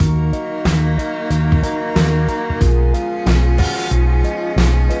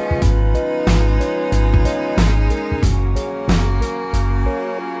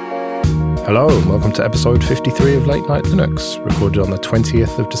Hello and welcome to episode 53 of Late Night Linux, recorded on the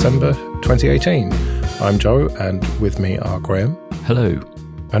 20th of December 2018. I'm Joe, and with me are Graham. Hello.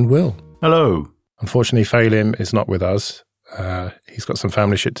 And Will. Hello. Unfortunately, Phelim is not with us. He's got some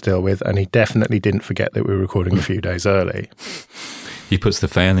family shit to deal with, and he definitely didn't forget that we were recording a few days early. He puts the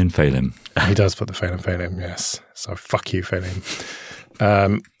fail in Phelim. He does put the fail in Phelim, yes. So fuck you, Phelim.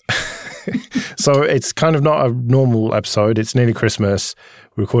 So it's kind of not a normal episode. It's nearly Christmas.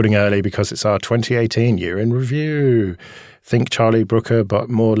 We're recording early because it's our 2018 year in review. Think Charlie Brooker, but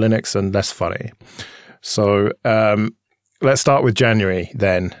more Linux and less funny. So let's start with January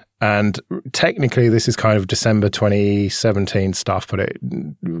then. And technically this is kind of December 2017 stuff, but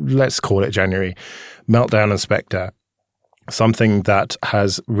let's call it January. Meltdown and Spectre. Something that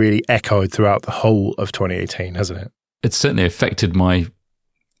has really echoed throughout the whole of 2018, hasn't it? It's certainly affected my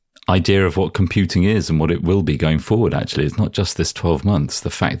idea of what computing is and what it will be going forward, actually. It's not just this 12 months. The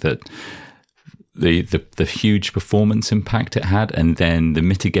fact that the huge performance impact it had, and then the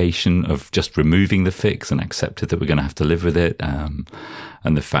mitigation of just removing the fix and accepted that we're going to have to live with it,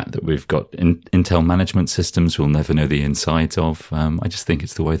 and the fact that we've got Intel management systems we'll never know the insides of. I just think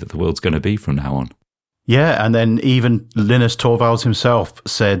it's the way that the world's going to be from now on. Yeah, and then even Linus Torvalds himself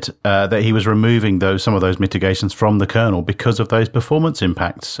said that he was removing some of those mitigations from the kernel because of those performance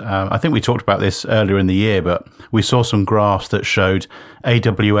impacts. I think we talked about this earlier in the year, but we saw some graphs that showed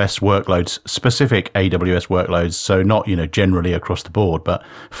AWS workloads, specific AWS workloads, so not generally across the board, but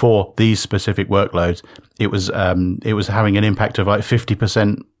for these specific workloads, it was having an impact of like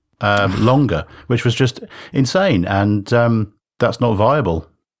 50% longer, which was just insane, and that's not viable.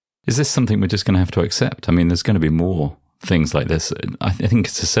 Is this something we're just going to have to accept? I mean, there's going to be more things like this. I think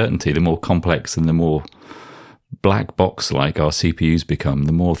it's a certainty. The more complex and the more black box-like our CPUs become,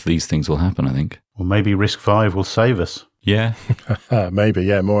 the more these things will happen, I think. Well, maybe RISC-V will save us. Yeah. Maybe,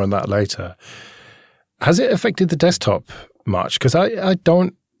 yeah, more on that later. Has it affected the desktop much? Because I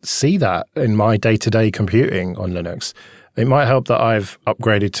don't see that in my day-to-day computing on Linux. It might help that I've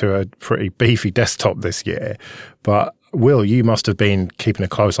upgraded to a pretty beefy desktop this year, but Will, you must have been keeping a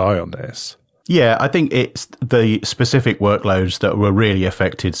close eye on this. Yeah, I think it's the specific workloads that were really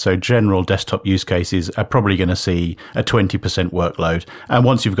affected. So general desktop use cases are probably going to see a 20% workload. And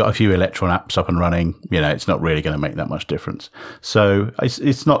once you've got a few Electron apps up and running, it's not really going to make that much difference. So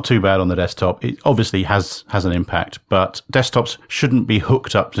it's not too bad on the desktop. It obviously has an impact, but desktops shouldn't be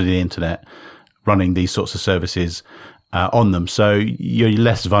hooked up to the internet running these sorts of services on them. So you're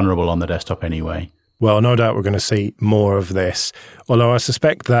less vulnerable on the desktop anyway. Well, no doubt we're going to see more of this, although I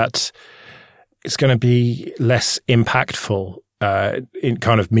suspect that it's going to be less impactful in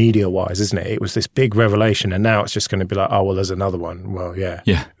kind of media-wise, isn't it? It was this big revelation, and now it's just going to be like, oh, well, there's another one. Well, yeah,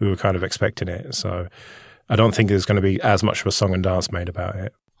 we were kind of expecting it. So I don't think there's going to be as much of a song and dance made about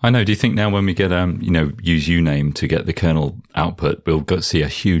it. I know. Do you think now when we get, use uname to get the kernel output, we'll go see a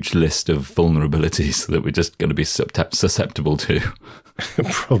huge list of vulnerabilities that we're just going to be susceptible to?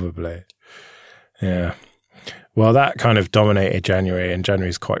 Probably. Yeah. Well, that kind of dominated January, and January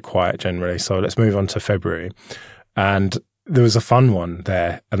is quite quiet generally. So let's move on to February. And there was a fun one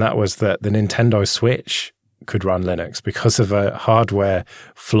there, and that was that the Nintendo Switch could run Linux because of a hardware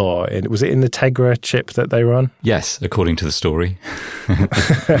flaw. Was it in the Tegra chip that they run? Yes, according to the story.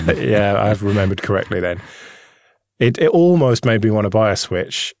 Yeah, I've remembered correctly then. It almost made me want to buy a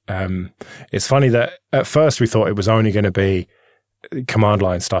Switch. It's funny that at first we thought it was only going to be command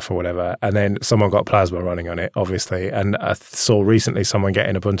line stuff or whatever, and then someone got Plasma running on it, obviously, and I saw recently someone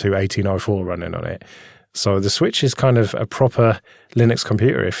getting Ubuntu 18.04 running on it. So the Switch is kind of a proper Linux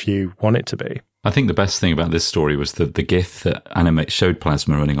computer if you want it to be. I think the best thing about this story was that the GIF that showed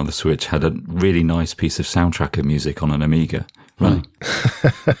Plasma running on the Switch had a really nice piece of soundtracker music on an Amiga running.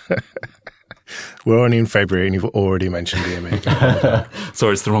 We're only in February and you've already mentioned the Amiga.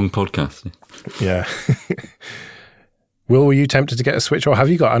 Sorry, it's the wrong podcast. Yeah. Will, were you tempted to get a Switch, or have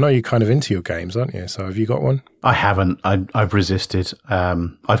you got? I know you're kind of into your games, aren't you? So have you got one? I haven't. I've resisted.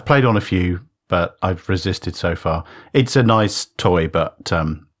 I've played on a few, but I've resisted so far. It's a nice toy, but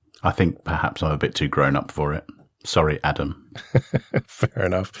I think perhaps I'm a bit too grown up for it. Sorry, Adam. Fair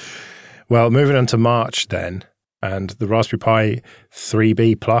enough. Well, moving on to March then, and the Raspberry Pi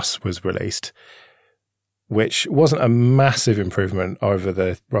 3B Plus was released, which wasn't a massive improvement over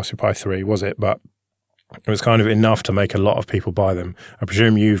the Raspberry Pi 3, was it? But it was kind of enough to make a lot of people buy them. I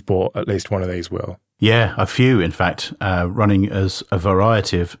presume you've bought at least one of these, Will. Yeah, a few, in fact, running as a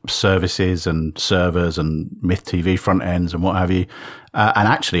variety of services and servers and Myth TV front ends and what have you. And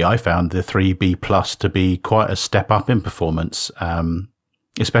actually, I found the 3B Plus to be quite a step up in performance,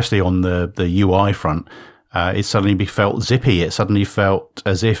 especially on the UI front. it suddenly felt zippy. It suddenly felt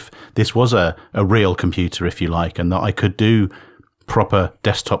as if this was a real computer, if you like, and that I could do proper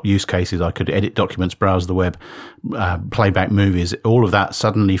desktop use cases. I could edit documents, browse the web, play back movies. All of that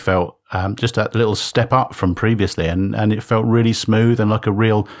suddenly felt just a little step up from previously, and it felt really smooth and like a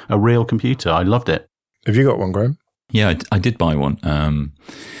real computer. I loved it. Have you got one, Graham? Yeah, I did buy one.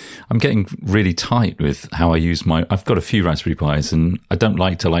 I'm getting really tight with how I use I've got a few Raspberry Pis, and I don't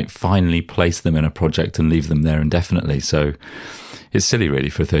like to finally place them in a project and leave them there indefinitely. So it's silly really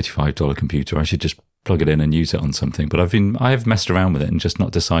for a $35 computer. I should just plug it in and use it on something. But I have messed around with it and just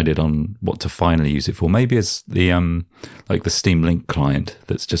not decided on what to finally use it for. Maybe it's the the Steam Link client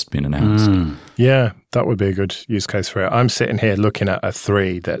that's just been announced. Yeah, that would be a good use case for it. I'm sitting here looking at a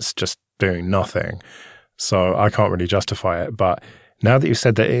 3 that's just doing nothing, so I can't really justify it. But now that you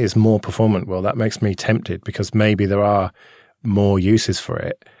said that it is more performant, well, that makes me tempted, because maybe there are more uses for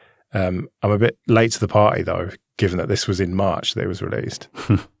it. I'm a bit late to the party, though, given that this was in March that it was released.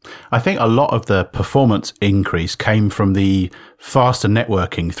 I think a lot of the performance increase came from the faster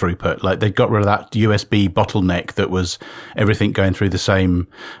networking throughput. Like, they got rid of that USB bottleneck that was everything going through the same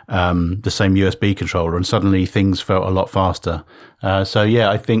USB controller, and suddenly things felt a lot faster. So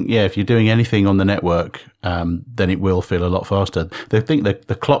yeah, I think, if you're doing anything on the network, then it will feel a lot faster. They think that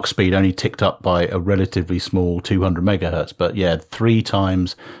the clock speed only ticked up by a relatively small 200 megahertz, but 3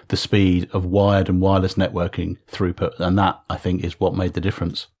 times the speed of wired and wireless networking throughput. And that, I think, is what made the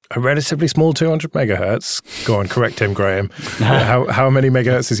difference. A relatively small 200 megahertz. Go on, correct him, Graham. How many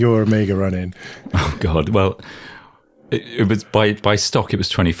megahertz is your Amiga running? Oh God, well, it was by stock it was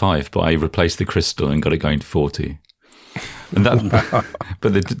 25, but I replaced the crystal and got it going to 40. And that,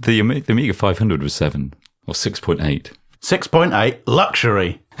 but the Amiga 500 was 7 or 6.8. 6.8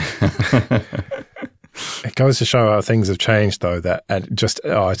 luxury. It goes to show how things have changed, though, that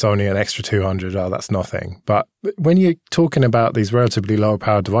it's only an extra 200, that's nothing. But when you're talking about these relatively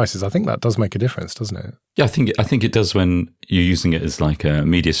low-powered devices, I think that does make a difference, doesn't it? Yeah, I think it does when you're using it as like a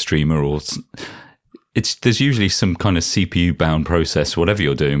media streamer, or there's usually some kind of CPU-bound process. Whatever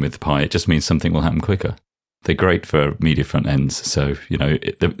you're doing with the Pi, it just means something will happen quicker. They're great for media front ends. So,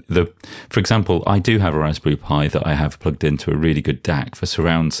 for example, I do have a Raspberry Pi that I have plugged into a really good DAC for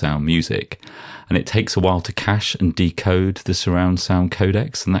surround sound music. And it takes a while to cache and decode the surround sound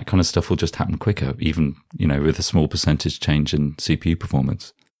codecs, and that kind of stuff will just happen quicker, even, with a small percentage change in CPU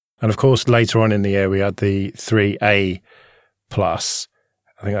performance. And of course, later on in the year, we had the 3A Plus.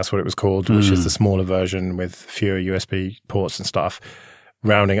 I think that's what it was called, which is the smaller version with fewer USB ports and stuff,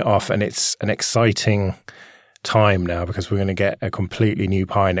 rounding it off. And it's an exciting time now, because we're going to get a completely new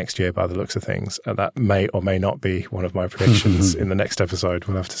Pi next year by the looks of things. And that may or may not be one of my predictions in the next episode.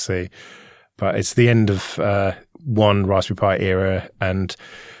 We'll have to see. But it's the end of one Raspberry Pi era and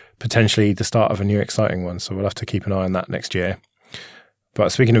potentially the start of a new exciting one. So we'll have to keep an eye on that next year.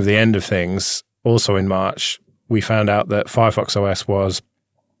 But speaking of the end of things, also in March, we found out that Firefox OS was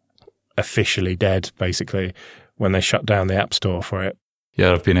officially dead, basically, when they shut down the App Store for it.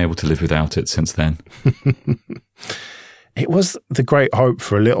 Yeah, I've been able to live without it since then. It was the great hope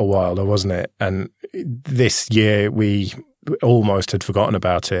for a little while, though, wasn't it? And this year we almost had forgotten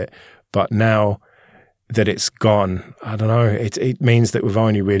about it. But now that it's gone, I don't know, it means that we've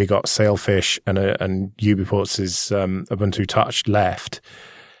only really got Sailfish and Ubiports' Ubuntu Touch left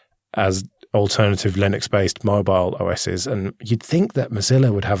as alternative Linux-based mobile OSs. And you'd think that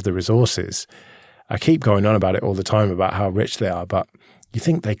Mozilla would have the resources. I keep going on about it all the time about how rich they are, but you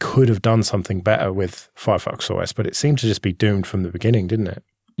think they could have done something better with Firefox OS, but it seemed to just be doomed from the beginning, didn't it?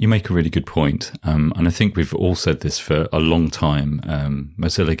 You make a really good point. And I think we've all said this for a long time.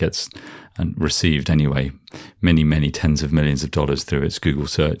 Mozilla gets and received anyway many, many tens of millions of dollars through its Google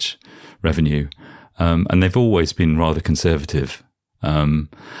search revenue. And they've always been rather conservative. And,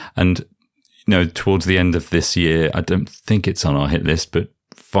 towards the end of this year, I don't think it's on our hit list, but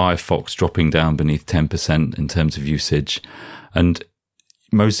Firefox dropping down beneath 10% in terms of usage. And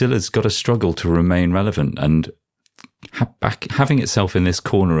Mozilla's got to struggle to remain relevant, and having itself in this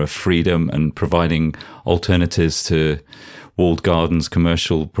corner of freedom and providing alternatives to walled gardens,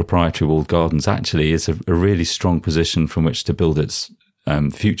 commercial proprietary walled gardens, actually is a really strong position from which to build its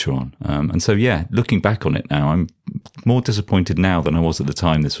future on. And so, looking back on it now, I'm more disappointed now than I was at the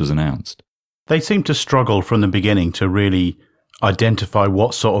time this was announced. They seemed to struggle from the beginning to really identify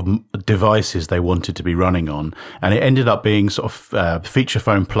what sort of devices they wanted to be running on. And it ended up being sort of feature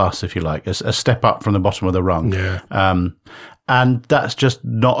phone plus, if you like, a step up from the bottom of the rung. Yeah. And that's just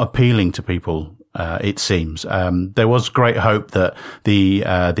not appealing to people, it seems. There was great hope that the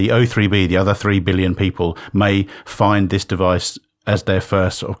O3B, the other 3 billion people, may find this device as their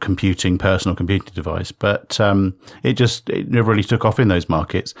first sort of personal computing device. But it never really took off in those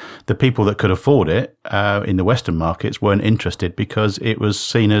markets. The people that could afford it in the Western markets weren't interested because it was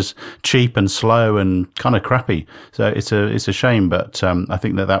seen as cheap and slow and kind of crappy. So it's a shame, but I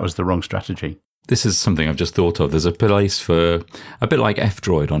think that was the wrong strategy. This is something I've just thought of. There's a place for, a bit like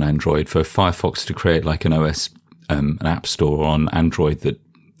F-Droid on Android, for Firefox to create like an OS, an app store on Android that,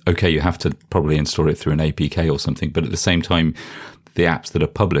 okay, you have to probably install it through an APK or something, but at the same time, the apps that are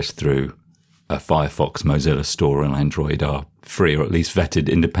published through a Firefox Mozilla store on Android are free, or at least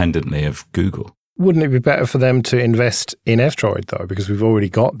vetted independently of Google. Wouldn't it be better for them to invest in F-Droid, though, because we've already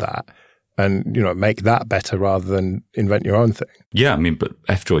got that, and make that better rather than invent your own thing? Yeah, I mean, but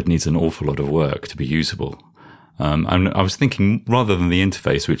F-Droid needs an awful lot of work to be usable. And I was thinking, rather than the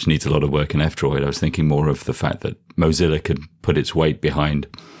interface, which needs a lot of work in F-Droid, I was thinking more of the fact that Mozilla could put its weight behind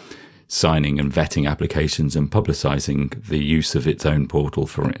signing and vetting applications and publicizing the use of its own portal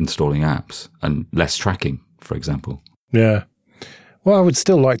for installing apps, and less tracking, for example. Yeah. Well, I would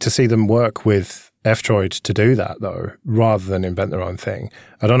still like to see them work with F-Droid to do that, though, rather than invent their own thing.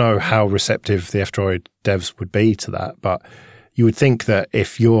 I don't know how receptive the F-Droid devs would be to that, but you would think that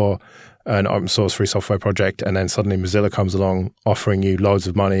if you're an open source free software project and then suddenly Mozilla comes along offering you loads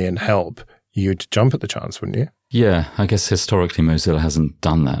of money and help, you'd jump at the chance, wouldn't you? Yeah, I guess historically Mozilla hasn't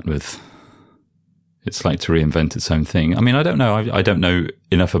done that it's like to reinvent its own thing. I mean, I don't know. I don't know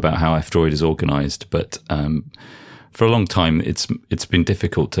enough about how F-Droid is organized, but for a long time, it's been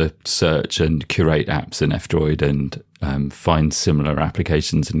difficult to search and curate apps in F-Droid and find similar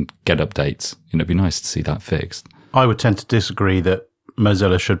applications and get updates. It'd be nice to see that fixed. I would tend to disagree that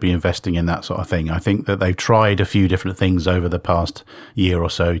Mozilla should be investing in that sort of thing. I think that they've tried a few different things over the past year or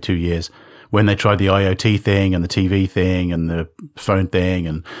so, 2 years, when they tried the IoT thing and the TV thing and the phone thing,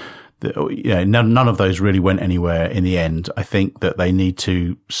 and none of those really went anywhere in the end. I think that they need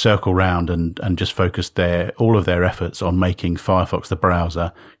to circle round and just focus all of their efforts on making Firefox, the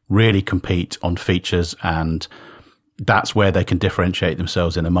browser, really compete on features, and that's where they can differentiate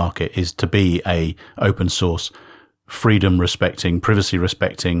themselves in the market, is to be a open source, freedom respecting, privacy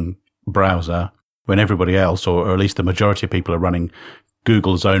respecting browser, when everybody else, or at least the majority of people, are running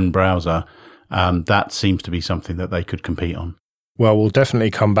Google's own browser. That seems to be something that they could compete on. Well, we'll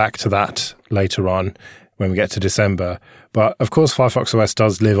definitely come back to that later on when we get to December. But of course, Firefox OS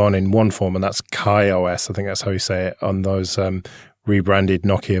does live on in one form, and that's KaiOS. I think that's how you say it, on those rebranded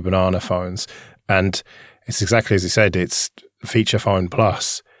Nokia Banana phones. And it's exactly as you said, it's Feature Phone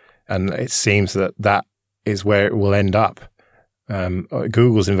Plus. And it seems that is where it will end up.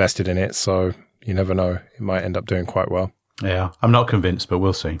 Google's invested in it, so you never know. It might end up doing quite well. Yeah, I'm not convinced, but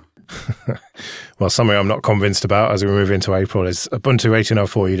we'll see. Well, something I'm not convinced about as we move into April is Ubuntu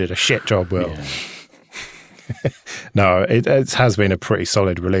 18.04. You did a shit job, Will. Yeah. No, it has been a pretty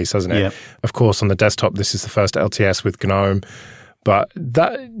solid release, hasn't it? Yep. Of course, on the desktop, this is the first LTS with GNOME, but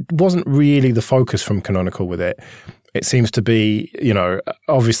that wasn't really the focus from Canonical with it. It seems to be,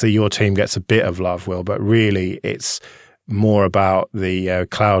 obviously your team gets a bit of love, Will, but really it's more about the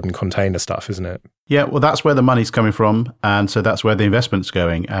cloud and container stuff, isn't it? Yeah, well, that's where the money's coming from, and so that's where the investment's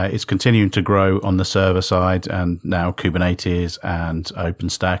going. It's continuing to grow on the server side, and now Kubernetes and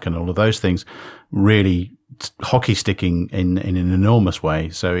OpenStack and all of those things really hockey sticking in an enormous way.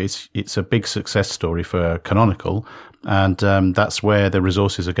 So it's a big success story for Canonical, and that's where the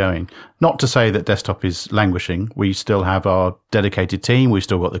resources are going. Not to say that desktop is languishing. We still have our dedicated team. We've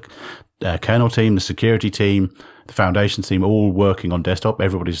still got the kernel team, the security team, the foundation team, all working on desktop.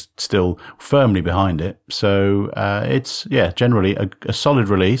 Everybody's still firmly behind it. So it's generally a solid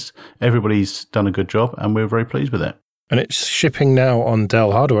release. Everybody's done a good job, and we're very pleased with it. And it's shipping now on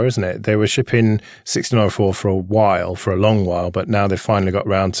Dell hardware, isn't it? They were shipping 16.04 for a long while, but now they've finally got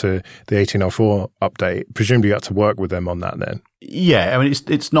around to the 18.04 update. Presumably you had to work with them on that then. Yeah, I mean,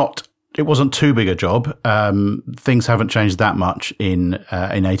 it wasn't too big a job. Things haven't changed that much in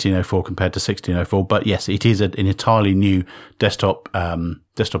 18.04 compared to 16.04, but yes, it is an entirely new desktop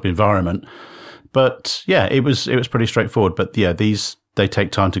environment. But yeah, it was pretty straightforward. But yeah, they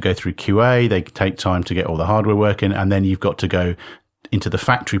take time to go through QA, they take time to get all the hardware working, and then you've got to go into the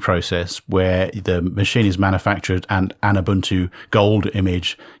factory process where the machine is manufactured and an Ubuntu Gold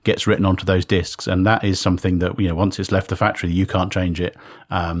image gets written onto those disks. And that is something that, once it's left the factory, you can't change it,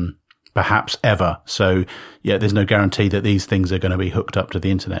 perhaps ever. So yeah, there's no guarantee that these things are going to be hooked up to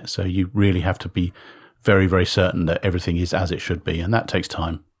the internet. So you really have to be very, very certain that everything is as it should be. And that takes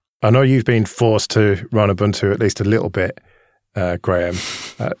time. I know you've been forced to run Ubuntu at least a little bit, Graham,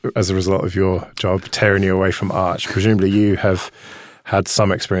 as a result of your job tearing you away from Arch. Presumably you have had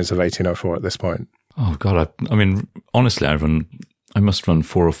some experience of 18.04 at this point. Oh, God. I mean, honestly, I run I must run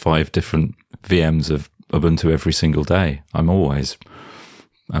 4 or 5 different VMs of Ubuntu every single day. I'm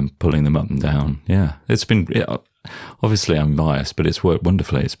pulling them up and down. Yeah, it's been, obviously I'm biased, but it's worked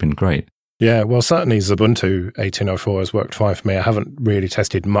wonderfully. It's been great. Yeah, well, certainly Ubuntu 18.04 has worked fine for me. I haven't really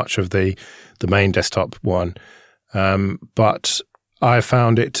tested much of the main desktop one, but I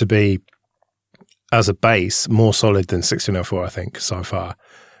found it to be, as a base, more solid than 16.04, I think, so far.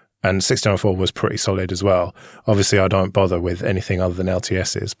 And 16.04 was pretty solid as well. Obviously, I don't bother with anything other than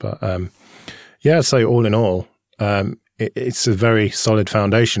LTSs, but yeah, I'd say all in all, it's a very solid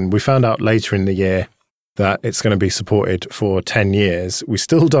foundation. We found out later in the year that it's going to be supported for 10 years. We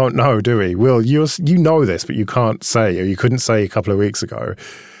still don't know, do we? Will, you know this, but you can't say, or you couldn't say a couple of weeks ago.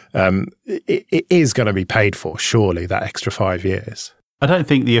 It is going to be paid for, surely, that extra 5 years. I don't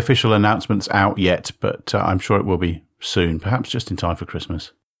think the official announcement's out yet, but I'm sure it will be soon, perhaps just in time for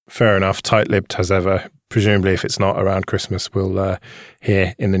Christmas. Fair enough, tight-lipped as ever. Presumably, if it's not around Christmas, we'll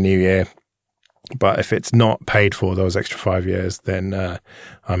hear in the new year. But if it's not paid for those extra 5 years, then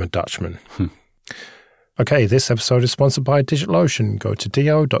I'm a Dutchman. Okay, this episode is sponsored by DigitalOcean. Go to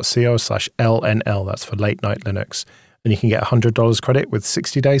do.co/LNL, that's for Late Night Linux, and you can get $100 credit with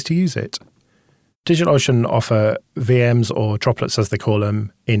 60 days to use it. DigitalOcean offer VMs, or droplets as they call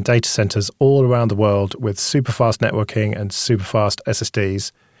them, in data centers all around the world with super fast networking and super fast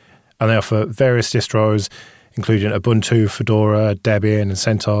SSDs. And they offer various distros, including Ubuntu, Fedora, Debian, and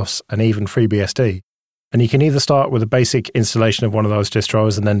CentOS, and even FreeBSD. And you can either start with a basic installation of one of those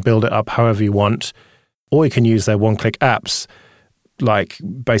distros and then build it up however you want, or you can use their one-click apps like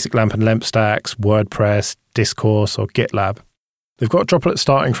Basic Lamp and Lamp Stacks, WordPress, Discourse, or GitLab. They've got droplets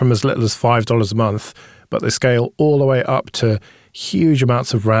starting from as little as $5 a month, but they scale all the way up to huge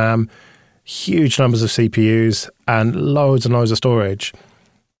amounts of RAM, huge numbers of CPUs, and loads of storage.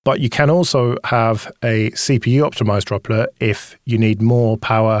 But you can also have a CPU-optimized droplet if you need more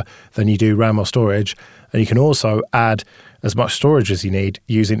power than you do RAM or storage, and you can also add as much storage as you need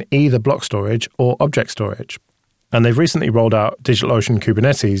using either block storage or object storage. And they've recently rolled out DigitalOcean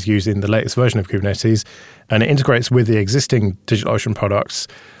Kubernetes using the latest version of Kubernetes, and it integrates with the existing DigitalOcean products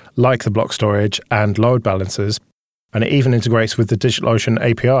like the block storage and load balancers, and it even integrates with the DigitalOcean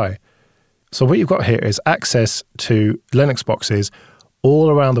API. So what you've got here is access to Linux boxes all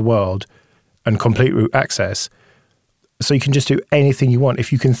around the world and complete root access. So you can just do anything you want.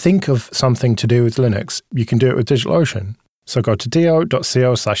 If you can think of something to do with Linux, you can do it with DigitalOcean. So go to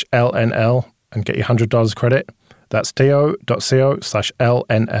do.co/LNL and get your $100 credit. That's do.co/LNL.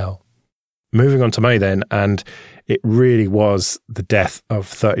 Moving on to May then, and it really was the death of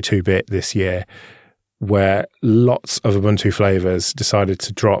 32-bit this year, where lots of Ubuntu flavors decided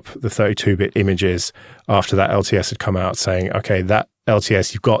to drop the 32-bit images after that LTS had come out, saying, okay, that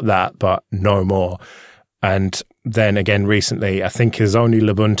LTS, you've got that, but no more. And then again recently, I think there's only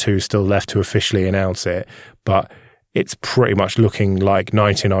Lubuntu still left to officially announce it, but it's pretty much looking like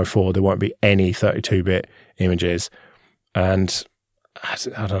 1904. There won't be any 32-bit images. And I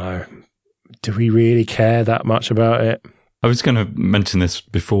don't know, do we really care that much about it? I was going to mention this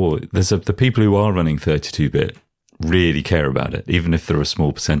before. The people who are running 32-bit really care about it, even if they're a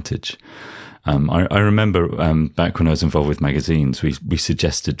small percentage. I remember back when I was involved with magazines, we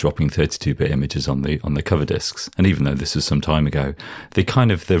suggested dropping 32-bit images on the cover discs. And even though this was some time ago,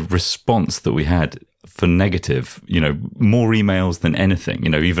 the response that we had for negative, more emails than anything,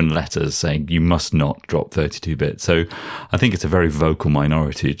 even letters saying you must not drop 32-bit. So I think it's a very vocal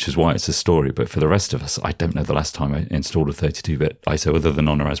minority, which is why it's a story. But for the rest of us, I don't know the last time I installed a 32-bit ISO other than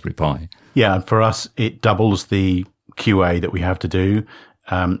on a Raspberry Pi. Yeah, and for us, it doubles the QA that we have to do.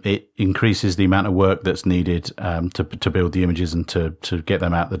 It increases the amount of work that's needed to build the images and to get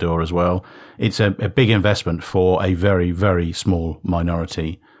them out the door as well. It's a big investment for a very, very small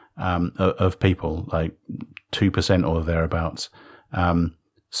minority of people, like 2% or thereabouts.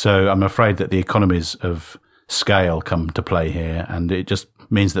 So I'm afraid that the economies of scale come to play here, and it just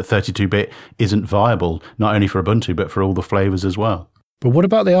means that 32-bit isn't viable, not only for Ubuntu, but for all the flavors as well. But what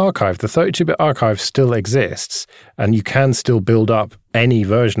about the archive? The 32-bit archive still exists, and you can still build up any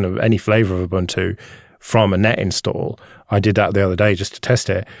version of any flavor of Ubuntu from a net install. I did that the other day just to test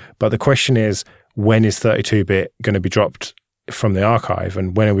it. But the question is, when is 32-bit going to be dropped from the archive,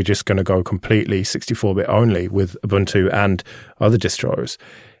 and when are we just going to go completely 64-bit only with Ubuntu and other distros?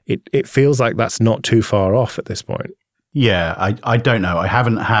 It feels like that's not too far off at this point. Yeah, I don't know. I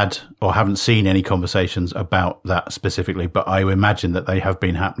haven't had or haven't seen any conversations about that specifically, but I imagine that they have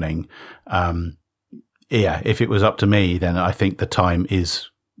been happening. If it was up to me, then I think the time is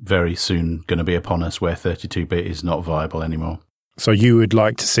very soon going to be upon us where 32-bit is not viable anymore. So you would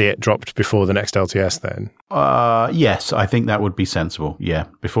like to see it dropped before the next LTS then? Yes, I think that would be sensible. Yeah,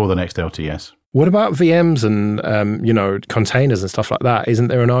 before the next LTS. What about VMs and containers and stuff like that? Isn't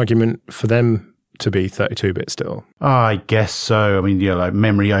there an argument for them to be 32-bit still? I guess so. I mean, like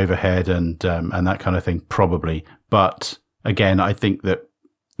memory overhead and that kind of thing, probably. But again, I think that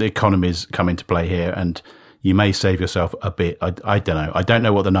the economies come into play here, and you may save yourself a bit. I don't know. I don't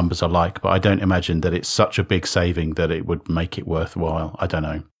know what the numbers are like, but I don't imagine that it's such a big saving that it would make it worthwhile. I don't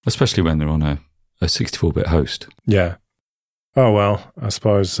know. Especially when they're on a 64-bit host. Yeah. Oh, well, I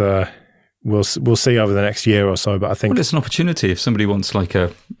suppose we'll see over the next year or so, but I think... Well, it's an opportunity. If somebody wants like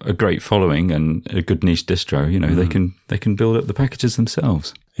a great following and a good niche distro, they can build up the packages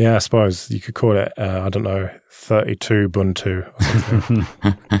themselves. Yeah, I suppose you could call it, 32 Ubuntu or something.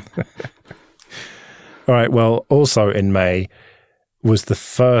 All right, well, also in May was the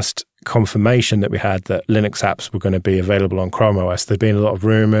first confirmation that we had that Linux apps were going to be available on Chrome OS. There'd been a lot of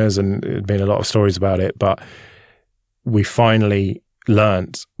rumors and there'd been a lot of stories about it, but we finally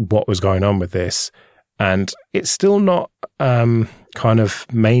learnt what was going on with this. And it's still not kind of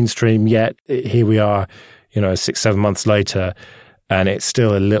mainstream yet. Here we are, 6-7 months later, and it's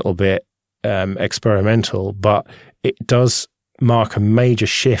still a little bit experimental, but it does mark a major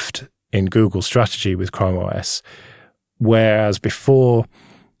shift in Google's strategy with Chrome OS. Whereas before,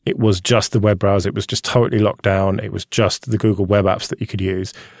 it was just the web browser. It was just totally locked down. It was just the Google web apps that you could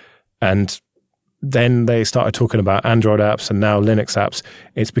use. And then they started talking about Android apps and now Linux apps.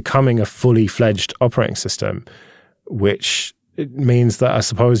 It's becoming a fully fledged operating system, which means that I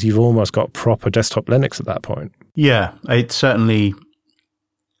suppose you've almost got proper desktop Linux at that point. Yeah, it's certainly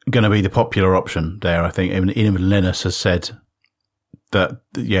going to be the popular option there. I think even Linus has said that,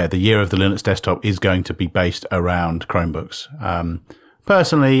 the year of the Linux desktop is going to be based around Chromebooks.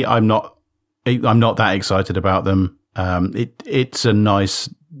 Personally, I'm not that excited about them. It's a nice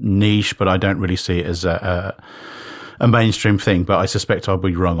niche, but I don't really see it as a mainstream thing. But I suspect I'll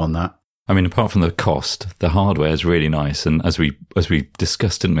be wrong on that. I mean, apart from the cost, the hardware is really nice, and as we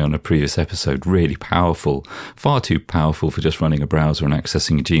discussed, didn't we, on a previous episode, really powerful, far too powerful for just running a browser and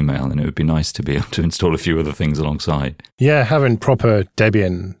accessing a Gmail. And it would be nice to be able to install a few other things alongside. Yeah, having proper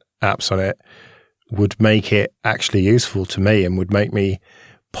Debian apps on it would make it actually useful to me and would make me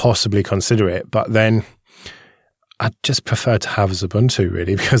possibly consider it. But then I'd just prefer to have Ubuntu,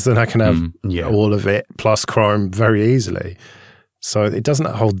 really, because then I can have all of it plus Chrome very easily. So it doesn't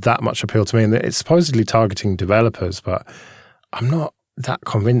hold that much appeal to me. And it's supposedly targeting developers, but I'm not that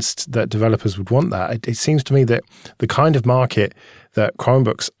convinced that developers would want that. It seems to me that the kind of market that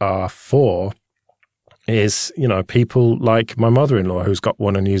Chromebooks are for is, people like my mother-in-law who's got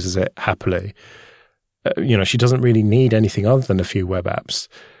one and uses it happily. She doesn't really need anything other than a few web apps.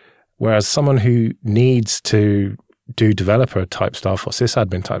 Whereas someone who needs to do developer type stuff or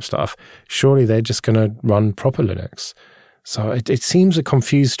sysadmin type stuff, surely they're just going to run proper Linux. So it seems a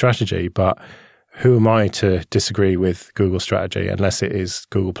confused strategy, but who am I to disagree with Google's strategy, unless it is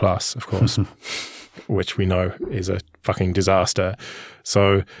Google Plus, of course, which we know is a fucking disaster.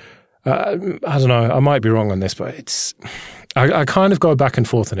 So I don't know, I might be wrong on this, but I kind of go back and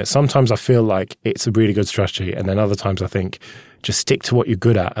forth on it. Sometimes I feel like it's a really good strategy, and then other times I think just stick to what you're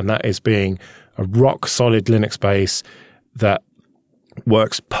good at, and that is being a rock solid Linux base that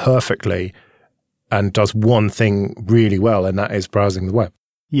works perfectly and does one thing really well, and that is browsing the web.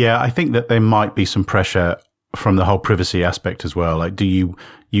 Yeah, I think that there might be some pressure from the whole privacy aspect as well. Like, do you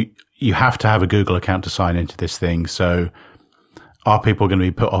have to have a Google account to sign into this thing? So are people going to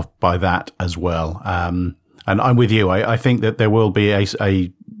be put off by that as well? And I'm with you. I think that there will be a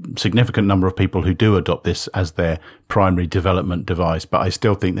significant number of people who do adopt this as their primary development device, but I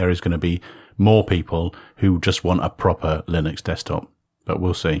still think there is going to be more people who just want a proper Linux desktop. But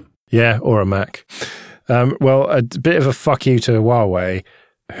we'll see. Yeah, or a Mac. Well, a bit of a fuck you to Huawei,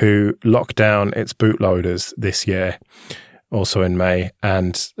 who locked down its bootloaders this year, also in May.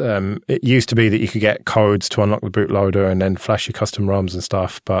 And it used to be that you could get codes to unlock the bootloader and then flash your custom ROMs and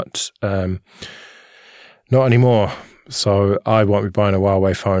stuff, but not anymore. So I won't be buying a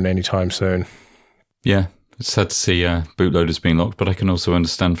Huawei phone anytime soon. Yeah, it's sad to see bootloaders being locked, but I can also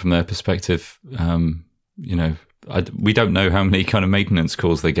understand from their perspective, we don't know how many kind of maintenance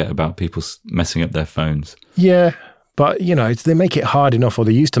calls they get about people messing up their phones. Yeah, but, they make it hard enough, or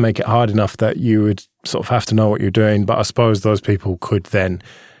they used to make it hard enough that you would sort of have to know what you're doing. But I suppose those people could then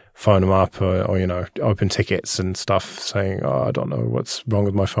phone them up or open tickets and stuff saying, I don't know what's wrong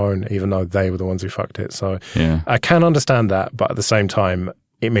with my phone, even though they were the ones who fucked it. So yeah. I can understand that, but at the same time,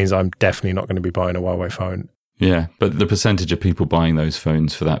 it means I'm definitely not going to be buying a Huawei phone. Yeah, but the percentage of people buying those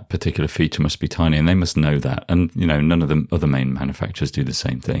phones for that particular feature must be tiny, and they must know that. And, none of the other main manufacturers do the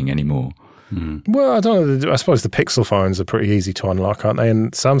same thing anymore. Well, I don't know. I suppose the Pixel phones are pretty easy to unlock, aren't they?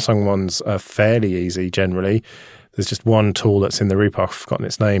 And Samsung ones are fairly easy generally. There's just one tool that's in the repo. I've forgotten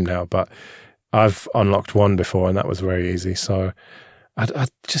its name now, but I've unlocked one before and that was very easy. So I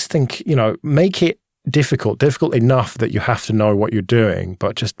just think, make it difficult enough that you have to know what you're doing,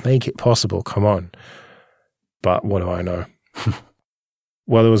 but just make it possible. Come on. But what do I know?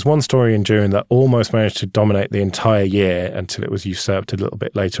 Well, there was one story in June that almost managed to dominate the entire year until it was usurped a little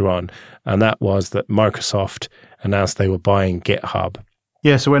bit later on. And that was that Microsoft announced they were buying GitHub.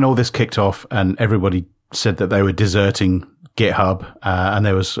 Yeah, so when all this kicked off and everybody said that they were deserting GitHub and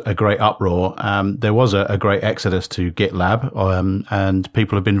there was a great uproar, there was a great exodus to GitLab and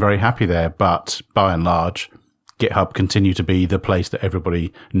people have been very happy there. But by and large, GitHub continued to be the place that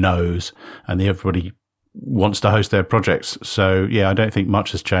everybody knows and everybody wants to host their projects. So, yeah, I don't think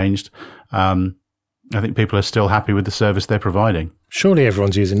much has changed. I think people are still happy with the service they're providing. Surely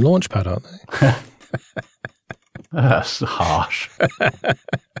everyone's using Launchpad, aren't they? That's harsh.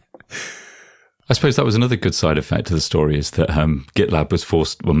 I suppose that was another good side effect of the story is that GitLab was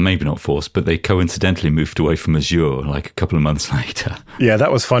forced, well, maybe not forced, but they coincidentally moved away from Azure like a couple of months later. Yeah,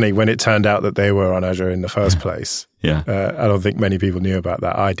 that was funny when it turned out that they were on Azure in the first place. Yeah. I don't think many people knew about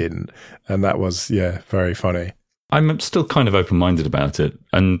that. I didn't. And that was, very funny. I'm still kind of open-minded about it.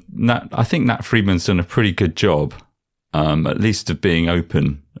 And I think Nat Friedman's done a pretty good job, at least of being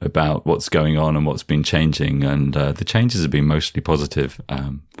open about what's going on and what's been changing. And the changes have been mostly positive.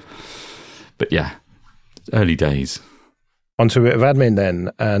 But yeah, early days. On to a bit of admin then.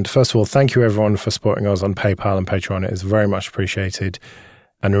 And first of all, thank you everyone for supporting us on PayPal and Patreon. It is very much appreciated.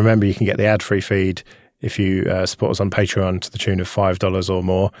 And remember, you can get the ad-free feed if you support us on Patreon to the tune of $5 or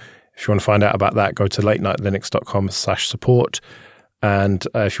more. If you want to find out about that, go to latenightlinux.com/support. And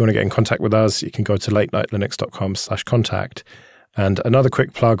if you want to get in contact with us, you can go to latenightlinux.com/contact. And another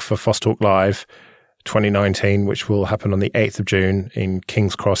quick plug for FOSS Talk Live 2019, which will happen on the 8th of June in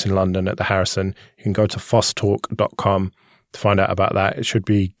King's Cross in London at the Harrison. You can go to fosstalk.com to find out about that. It should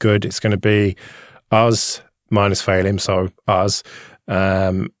be good. It's going to be us minus Phelim, so us,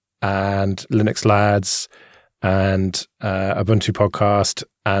 and Linux Lads and Ubuntu Podcast.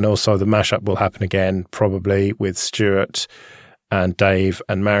 And also the mashup will happen again, probably with Stuart and Dave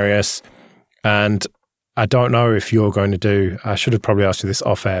and Marius. And I don't know if you're going to do, I should have probably asked you this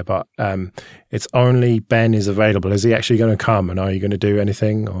off air, but it's only Ben is available. Is he actually going to come and are you going to do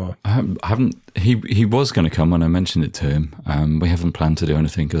anything? Or I haven't, he was going to come when I mentioned it to him. We haven't planned to do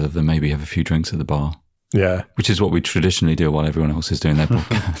anything other than maybe have a few drinks at the bar. Yeah. Which is what we traditionally do while everyone else is doing their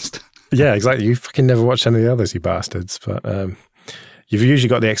podcast. Yeah, exactly. You fucking never watch any of the others, you bastards. But you've usually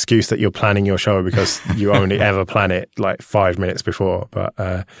got the excuse that you're planning your show because you only ever plan it like 5 minutes before. But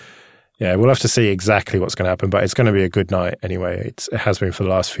yeah, we'll have to see exactly what's going to happen, but it's going to be a good night anyway. It has been for the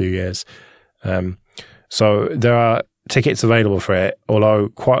last few years. So there are tickets available for it, although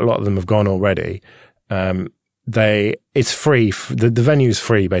quite a lot of them have gone already. It's free. The venue's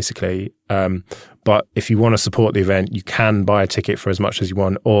free, basically. But if you want to support the event, you can buy a ticket for as much as you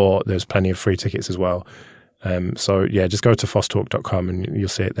want, or there's plenty of free tickets as well. So yeah, just go to fosstalk.com and you'll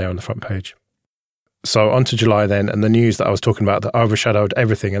see it there on the front page. So on to July then, and the news that I was talking about that overshadowed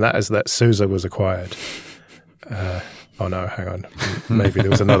everything, and that is that SUSE was acquired. Oh no, hang on. Maybe there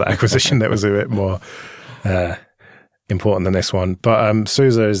was another acquisition that was a bit more important than this one. But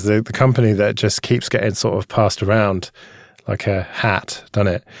SUSE is the company that just keeps getting sort of passed around like a hat,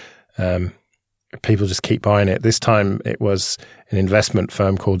 doesn't it? People just keep buying it. This time it was an investment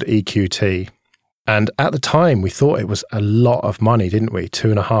firm called EQT. And at the time, we thought it was a lot of money, didn't we?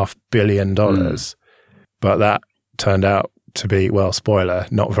 $2.5 billion. But that turned out to be, well, spoiler,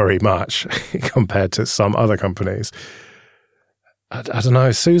 not very much compared to some other companies. I don't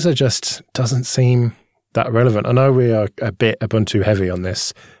know. SUSE just doesn't seem that relevant. I know we are a bit Ubuntu heavy on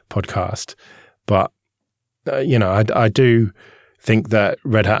this podcast, but, I do think that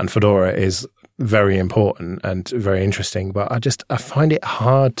Red Hat and Fedora is very important and very interesting, but I find it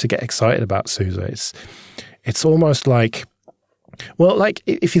hard to get excited about SUSE. It's almost like, well, like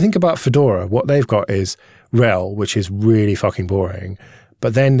if you think about Fedora, what they've got is RHEL, which is really fucking boring,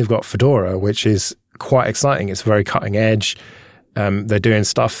 but then they've got Fedora, which is quite exciting. It's very cutting edge. They're doing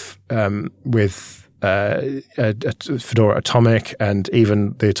stuff with Fedora Atomic and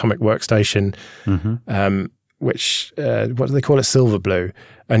even the Atomic Workstation, which, what do they call it? Silverblue.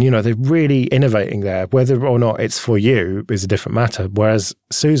 And, they're really innovating there. Whether or not it's for you is a different matter. Whereas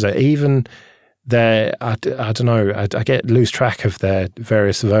SUSE, even I don't know, I lose track of their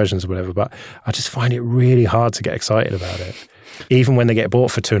various versions or whatever, but I just find it really hard to get excited about it. Even when they get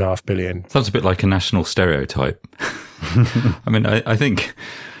bought for $2.5 billion. Sounds a bit like a national stereotype. I mean, I think,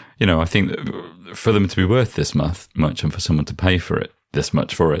 I think for them to be worth this much and for someone to pay for it this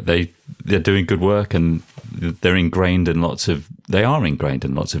much for it, they're doing good work, and they are ingrained in lots of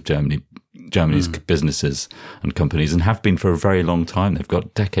Germany's businesses and companies, and have been for a very long time. They've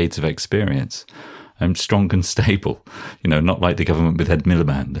got decades of experience and strong and stable, not like the government with Ed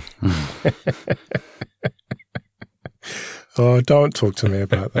Miliband. Oh, don't talk to me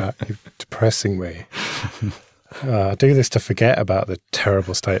about that. You're depressing me. I do this to forget about the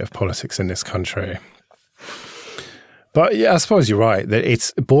terrible state of politics in this country. But yeah, I suppose you're right that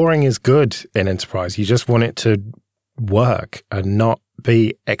it's boring is good in enterprise. You just want it to work and not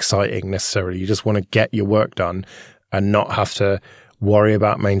be exciting necessarily. You just want to get your work done and not have to worry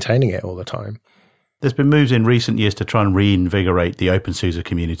about maintaining it all the time. There's been moves in recent years to try and reinvigorate the OpenSUSE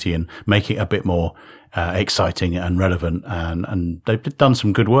community and make it a bit more exciting and relevant, and they've done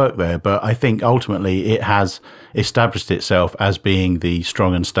some good work there. But I think ultimately it has established itself as being the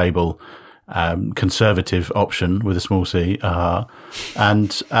strong and stable conservative option with a small c, and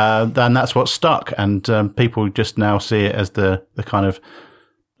then that's what's stuck. And people just now see it as the kind of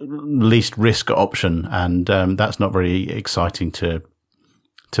least risk option, and that's not very exciting to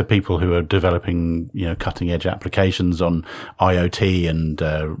people who are developing, cutting edge applications on IoT and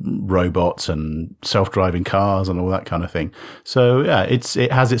robots and self-driving cars and all that kind of thing. So yeah, it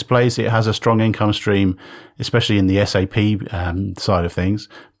has its place. It has a strong income stream, especially in the SAP side of things.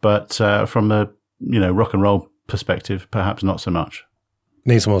 But from a rock and roll perspective, perhaps not so much.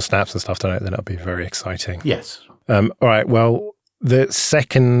 Need some more snaps and stuff, don't it? Then that'll be very exciting. Yes. All right. Well, the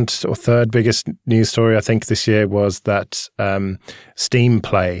second or third biggest news story, I think, this year was that Steam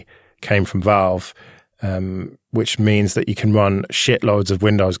Play came from Valve, which means that you can run shitloads of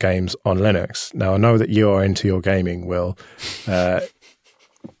Windows games on Linux. Now, I know that you are into your gaming, Will,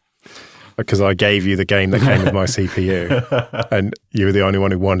 because I gave you the game that came with my CPU, and you were the only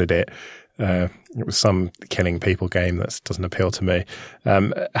one who wanted it. It was some killing people game that doesn't appeal to me.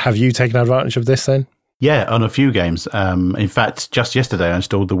 Have you taken advantage of this then? Yeah, on a few games. In fact, just yesterday I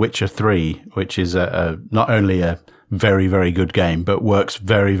installed The Witcher 3, which is not only a very, very good game, but works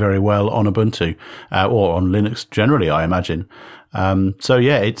very, very well on Ubuntu or on Linux generally, I imagine. So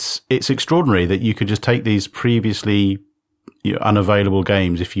yeah, it's extraordinary that you could just take these previously unavailable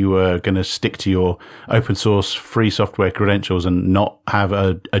games, if you were going to stick to your open source free software credentials and not have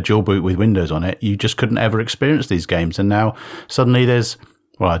a dual boot with Windows on it. You just couldn't ever experience these games. And now suddenly there's,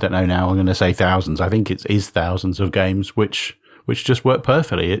 well, I don't know now, I'm going to say thousands. I think it is thousands of games which just work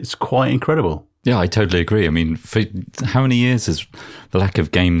perfectly. It's quite incredible. Yeah, I totally agree. I mean, for how many years has the lack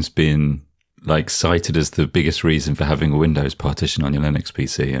of games been cited as the biggest reason for having a Windows partition on your Linux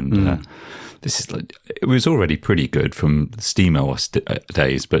PC? And this is it was already pretty good from SteamOS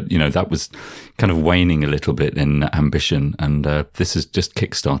days, but that was kind of waning a little bit in ambition, and this has just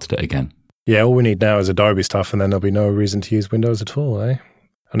kickstarted it again. Yeah, all we need now is Adobe stuff, and then there'll be no reason to use Windows at all, eh?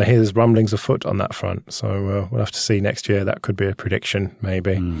 And I hear there's rumblings afoot on that front. So we'll have to see next year. That could be a prediction,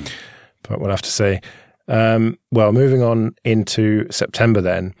 maybe. But we'll have to see. Well, moving on into September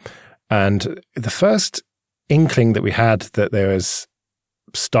then. And the first inkling that we had that there was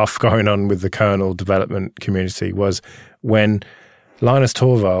stuff going on with the kernel development community was when Linus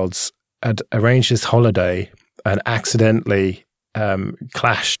Torvalds had arranged his holiday and accidentally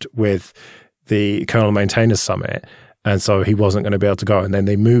clashed with the Kernel Maintainers Summit. And so he wasn't going to be able to go. And then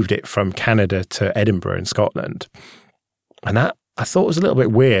they moved it from Canada to Edinburgh in Scotland. And that I thought was a little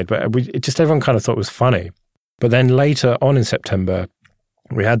bit weird, but everyone kind of thought it was funny. But then later on in September,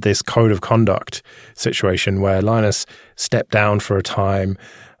 we had this code of conduct situation where Linus stepped down for a time,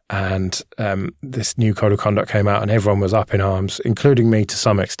 and this new code of conduct came out and everyone was up in arms, including me to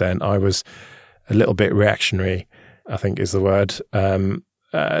some extent. I was a little bit reactionary, I think is the word,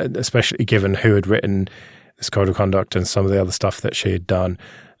 especially given who had written this code of conduct and some of the other stuff that she had done,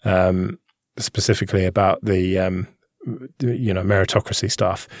 specifically about the meritocracy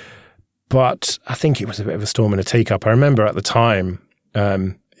stuff. But I think it was a bit of a storm in a teacup. I remember at the time,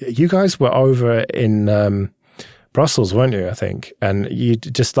 you guys were over in Brussels, weren't you, I think? And you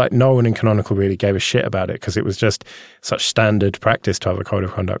just no one in Canonical really gave a shit about it because it was just such standard practice to have a code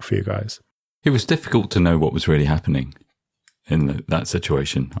of conduct for you guys. It was difficult to know what was really happening in that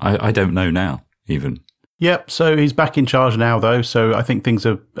situation. I don't know now, even. Yep. So he's back in charge now, though. So I think things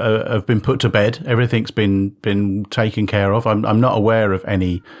have been put to bed. Everything's been taken care of. I'm not aware of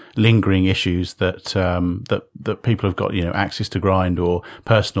any lingering issues that people have got access to grind or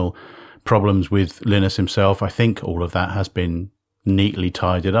personal problems with Linus himself. I think all of that has been neatly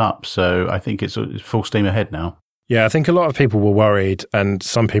tidied up. So I think it's full steam ahead now. Yeah, I think a lot of people were worried, and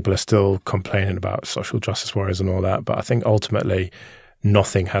some people are still complaining about social justice warriors and all that. But I think ultimately,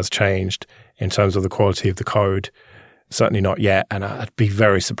 nothing has changed in terms of the quality of the code. Certainly not yet, and I'd be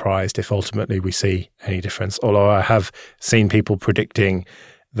very surprised if ultimately we see any difference. Although I have seen people predicting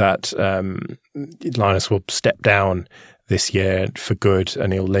that Linus will step down this year for good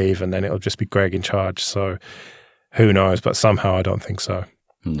and he'll leave and then it'll just be Greg in charge. So who knows, but somehow I don't think so.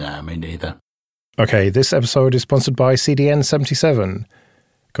 No, me neither. Okay, this episode is sponsored by CDN77.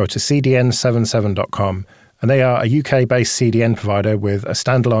 Go to cdn77.com. And they are a UK-based CDN provider with a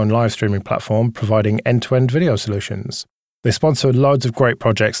standalone live streaming platform providing end-to-end video solutions. They sponsor loads of great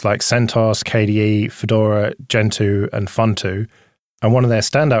projects like CentOS, KDE, Fedora, Gentoo, and Funtoo. And one of their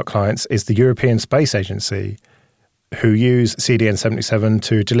standout clients is the European Space Agency, who use CDN77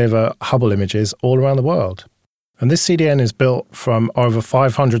 to deliver Hubble images all around the world. And this CDN is built from over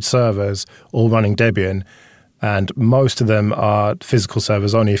 500 servers, all running Debian, and most of them are physical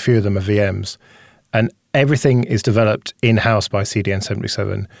servers, only a few of them are VMs. And everything is developed in-house by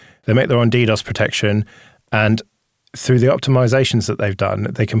CDN77. They make their own DDoS protection, and through the optimizations that they've done,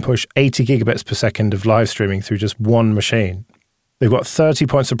 they can push 80 gigabits per second of live streaming through just one machine. They've got 30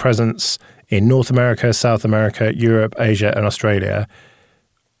 points of presence in North America, South America, Europe, Asia, and Australia,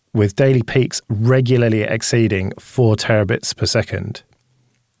 with daily peaks regularly exceeding 4 terabits per second.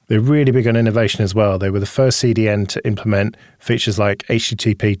 They're really big on innovation as well. They were the first CDN to implement features like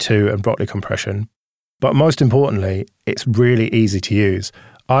HTTP2 and Brotli compression. But most importantly, it's really easy to use.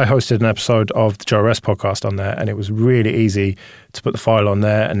 I hosted an episode of the Joe Rest podcast on there, and it was really easy to put the file on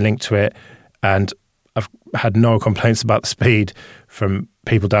there and link to it. And I've had no complaints about the speed from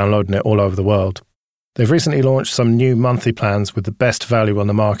people downloading it all over the world. They've recently launched some new monthly plans with the best value on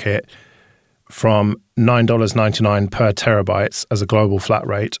the market from $9.99 per terabytes as a global flat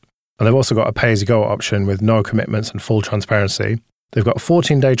rate. And they've also got a pay-as-you-go option with no commitments and full transparency. They've got a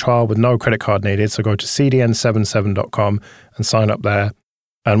 14-day trial with no credit card needed, so go to cdn77.com and sign up there.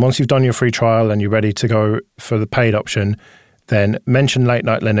 And once you've done your free trial and you're ready to go for the paid option, then mention Late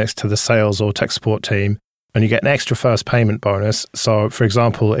Night Linux to the sales or tech support team, and you get an extra first payment bonus. So, for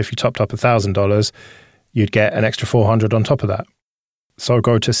example, if you topped up $1,000, you'd get an extra $400 on top of that. So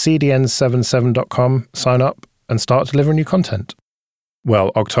go to cdn77.com, sign up, and start delivering new content.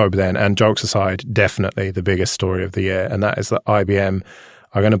 Well, October then, and jokes aside, definitely the biggest story of the year, and that is that IBM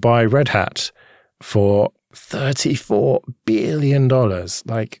are going to buy Red Hat for $34 billion.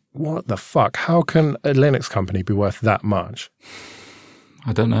 Like, what the fuck? How can a Linux company be worth that much?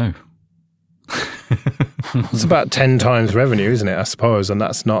 I don't know. It's about 10 times revenue, isn't it, I suppose, and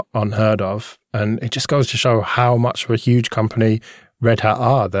that's not unheard of. And it just goes to show how much of a huge company Red Hat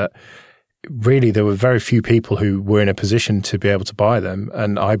are, that really there were very few people who were in a position to be able to buy them,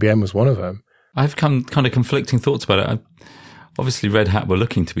 and IBM was one of them. I've kind of conflicting thoughts about it. Obviously, Red Hat were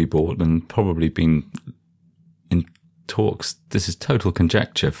looking to be bought and probably been in talks. This is total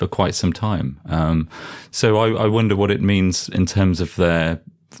conjecture for quite some time. So I wonder what it means in terms of their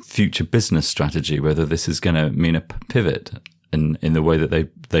future business strategy, whether this is going to mean a pivot in the way that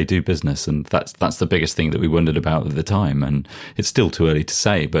they do business. And that's the biggest thing that we wondered about at the time. And it's still too early to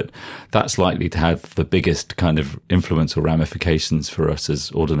say, but that's likely to have the biggest kind of influence or ramifications for us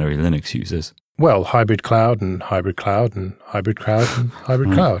as ordinary Linux users. Well, hybrid cloud and hybrid cloud and hybrid cloud and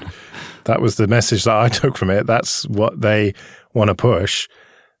hybrid cloud. That was the message that I took from it. That's what they want to push.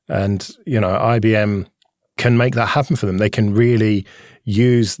 And, IBM can make that happen for them. They can really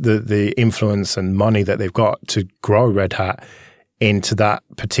use the influence and money that they've got to grow Red Hat into that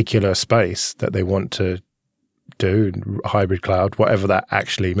particular space that they want to do, hybrid cloud, whatever that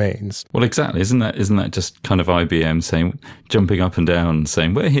actually means. Well, exactly. Isn't that just kind of IBM jumping up and down,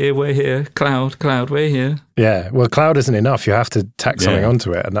 saying, we're here, cloud, we're here. Yeah, well, cloud isn't enough. You have to tack something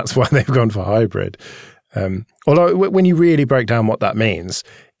onto it, and that's why they've gone for hybrid. Although when you really break down what that means,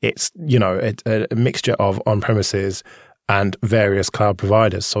 it's, a mixture of on-premises and various cloud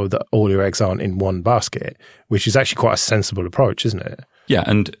providers so that all your eggs aren't in one basket, which is actually quite a sensible approach, isn't it? Yeah,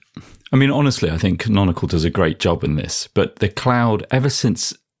 and I mean, honestly, I think Canonical does a great job in this, but the cloud, ever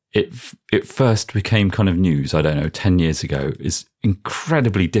since it first became kind of news, 10 years ago, is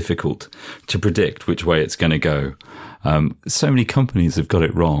incredibly difficult to predict which way it's going to go. So many companies have got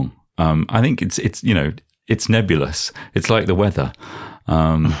it wrong. I think it's nebulous. It's like the weather.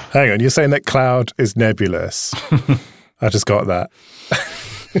 Hang on, you're saying that cloud is nebulous? I just got that.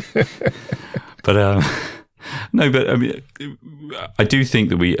 But no, but I mean, I do think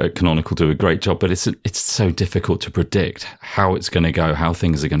that we at Canonical do a great job, but it's so difficult to predict how it's going to go, how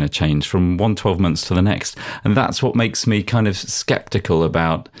things are going to change from 12 months to the next. And that's what makes me kind of skeptical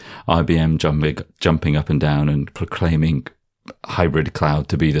about IBM jumping up and down and proclaiming hybrid cloud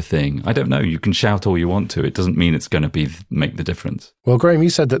to be the thing. I don't know. You can shout all you want to. It doesn't mean it's going to make the difference. Well, Graham, you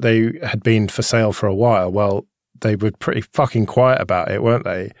said that they had been for sale for a while. Well, they were pretty fucking quiet about it, weren't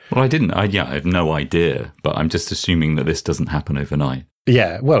they? Well, I didn't. I have no idea, but I'm just assuming that this doesn't happen overnight.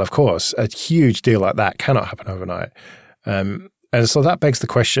 Yeah, well, of course, a huge deal like that cannot happen overnight. And so that begs the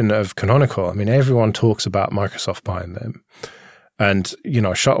question of Canonical. I mean, everyone talks about Microsoft buying them. And,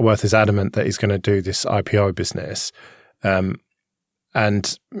 Shuttleworth is adamant that he's going to do this IPO business. And,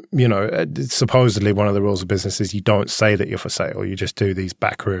 supposedly one of the rules of business is you don't say that you're for sale. You just do these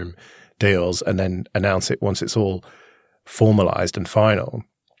backroom deals and then announce it once it's all formalized and final.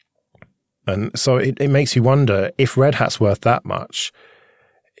 And so it makes you wonder, if Red Hat's worth that much,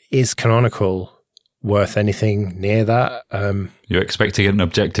 is Canonical worth anything near that? You're expecting an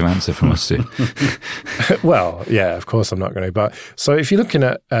objective answer from us soon. Well, yeah, of course I'm not going to. But so if you're looking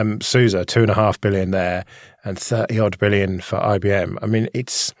at SUSE, $2.5 billion there and 30 odd billion for IBM, I mean,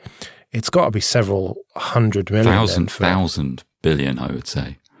 it's got to be several hundred million. Thousand billion, I would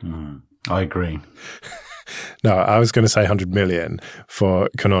say. I agree. No, I was going to say 100 million for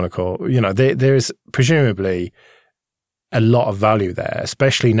Canonical. There is presumably a lot of value there,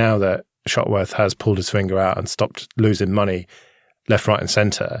 especially now that Shuttleworth has pulled his finger out and stopped losing money left, right and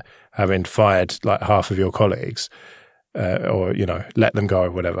centre, having fired like half of your colleagues or, let them go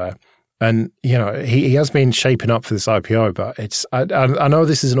or whatever. And, he has been shaping up for this IPO, but I know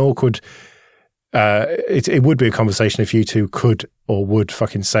this is an awkward, it would be a conversation if you two could or would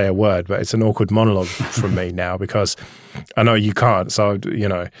fucking say a word, but it's an awkward monologue from me now because I know you can't. So,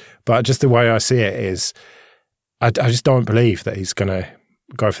 but just the way I see it is, I just don't believe that he's going to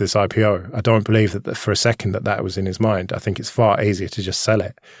go for this IPO. I don't believe that for a second that was in his mind. I think it's far easier to just sell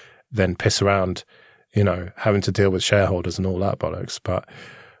it than piss around, having to deal with shareholders and all that bollocks. But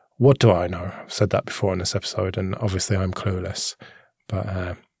what do I know? I've said that before in this episode, and obviously I'm clueless.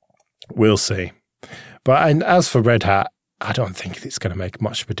 But we'll see. And as for Red Hat, I don't think it's going to make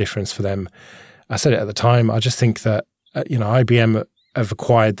much of a difference for them. I said it at the time. I just think that, IBM have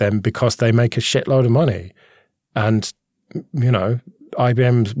acquired them because they make a shitload of money. And,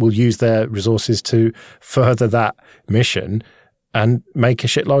 IBM will use their resources to further that mission and make a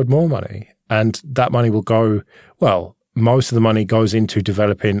shitload more money. And that money will go, well, most of the money goes into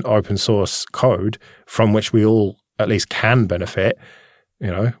developing open source code from which we all at least can benefit.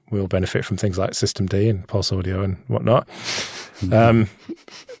 We'll benefit from things like Systemd and Pulse Audio and whatnot. But,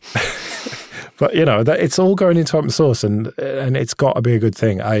 it's all going into open source and it's got to be a good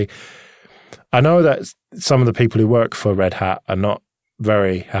thing. I know that some of the people who work for Red Hat are not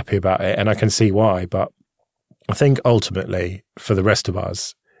very happy about it, and I can see why, but I think ultimately for the rest of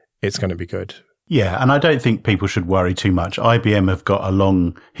us, it's going to be good. Yeah, and I don't think people should worry too much. IBM have got a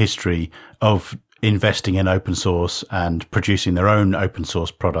long history of investing in open source and producing their own open source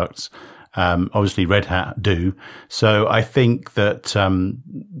products. Obviously, Red Hat do. So I think that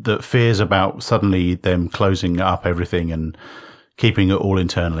the fears about suddenly them closing up everything and keeping it all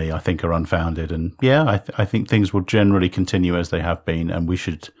internally, I think, are unfounded. And yeah, I think things will generally continue as they have been, and we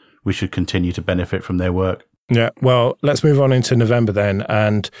should continue to benefit from their work. Yeah, well, let's move on into November then.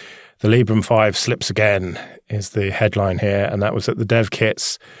 And the Librem 5 slips again is the headline here, and that was that the dev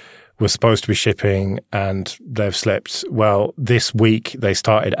kits were supposed to be shipping and they've slipped. Well, this week they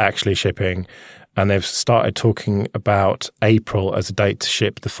started actually shipping, and they've started talking about April as a date to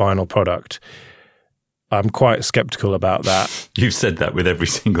ship the final product. I'm quite skeptical about that. You've said that with every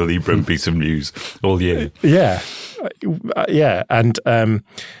single Librem piece of news all year. Yeah. And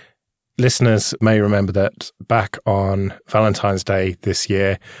listeners may remember that back on Valentine's Day this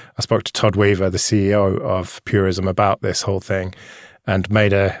year, I spoke to Todd Weaver, the CEO of Purism, about this whole thing and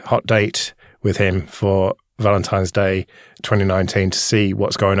made a hot date with him for Valentine's Day 2019 to see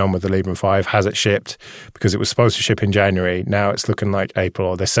what's going on with the Librem 5. Has it shipped? Because it was supposed to ship in January. Now it's looking like April,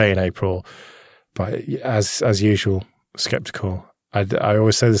 or they're saying April. But as usual, skeptical. I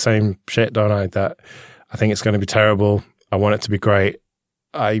always say the same shit, don't I? That I think it's going to be terrible. I want it to be great.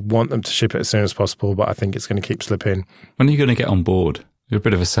 I want them to ship it as soon as possible, but I think it's going to keep slipping. When are you going to get on board? You're a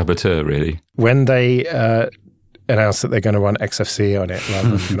bit of a saboteur, really. When they announce that they're going to run XFCE on it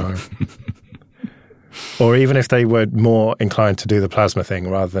rather than GNOME. Or even if they were more inclined to do the Plasma thing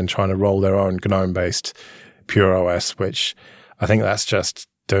rather than trying to roll their own GNOME-based Pure OS, which I think that's just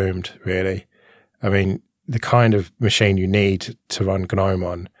doomed, really. I mean, the kind of machine you need to run GNOME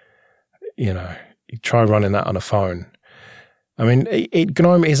on, you try running that on a phone. I mean,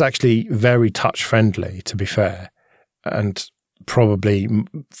 GNOME is actually very touch-friendly, to be fair, and probably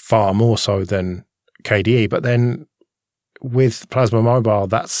far more so than KDE. But then with Plasma Mobile,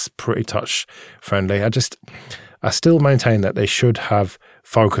 that's pretty touch-friendly. I still maintain that they should have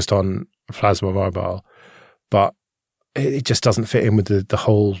focused on Plasma Mobile, but it just doesn't fit in with the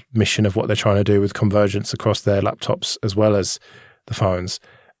whole mission of what they're trying to do with convergence across their laptops as well as the phones.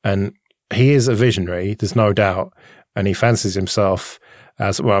 And he is a visionary, there's no doubt, and he fancies himself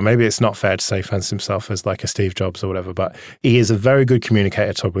as, well, maybe it's not fair to say fancies himself as like a Steve Jobs or whatever, but he is a very good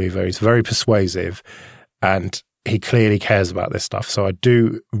communicator, Todd Weaver. He's very persuasive, and he clearly cares about this stuff. So I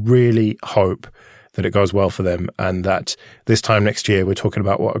do really hope that it goes well for them, and that this time next year we're talking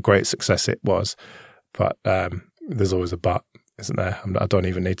about what a great success it was. But there's always a but, isn't there? I don't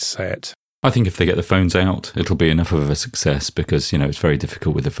even need to say it. I think if they get the phones out, it'll be enough of a success because, it's very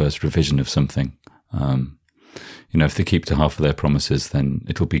difficult with the first revision of something. If they keep to half of their promises, then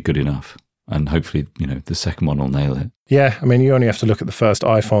it'll be good enough. And hopefully, the second one will nail it. Yeah, I mean, you only have to look at the first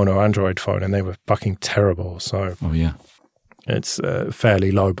iPhone or Android phone and they were fucking terrible. So oh, yeah. It's a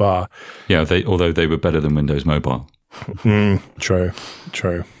fairly low bar. Yeah, although they were better than Windows Mobile. True.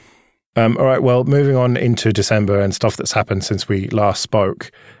 All right, well, moving on into December and stuff that's happened since we last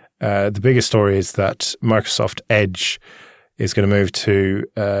spoke. The biggest story is that Microsoft Edge is going to move to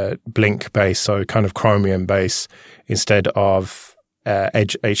Blink base, so kind of Chromium base, instead of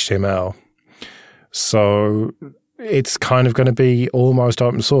Edge HTML. So it's kind of going to be almost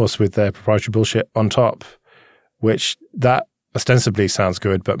open source with their proprietary bullshit on top, which that ostensibly sounds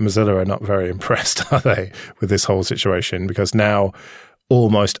good, but Mozilla are not very impressed, are they, with this whole situation? Because now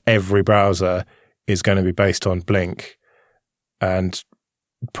almost every browser is going to be based on Blink, and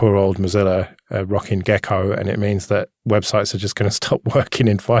poor old Mozilla rocking Gecko, and it means that websites are just going to stop working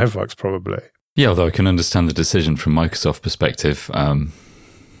in Firefox probably. Yeah, although I can understand the decision from Microsoft perspective.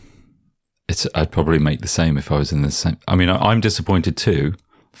 I'd probably make the same if I was in the same. I mean, I'm disappointed too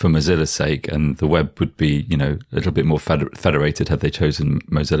for Mozilla's sake, and the web would be, a little bit more federated had they chosen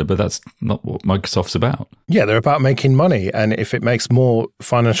Mozilla, but that's not what Microsoft's about. Yeah, they're about making money, and if it makes more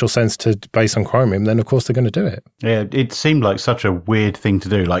financial sense to base on Chromium, then of course they're going to do it. Yeah, it seemed like such a weird thing to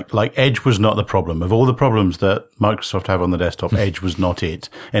do. Like Edge was not the problem. Of all the problems that Microsoft have on the desktop, Edge was not it.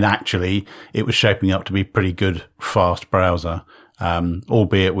 And actually, it was shaping up to be a pretty good, fast browser.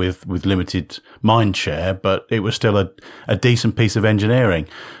 Albeit with limited mind share, but it was still a decent piece of engineering.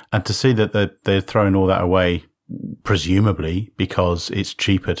 And to see that they're throwing all that away, presumably because it's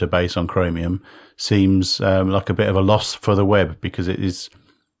cheaper to base on Chromium, seems like a bit of a loss for the web, because it is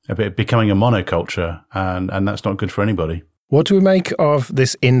a bit becoming a monoculture, and that's not good for anybody. What do we make of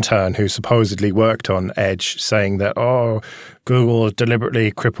this intern who supposedly worked on Edge saying that, Google deliberately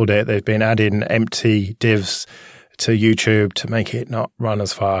crippled it, they've been adding empty divs to YouTube to make it not run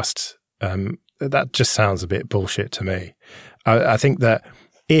as fast? That just sounds a bit bullshit to me. I think that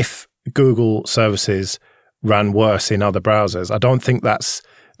if Google services ran worse in other browsers, I don't think that's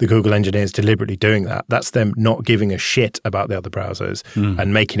the Google engineers deliberately doing that. That's them not giving a shit about the other browsers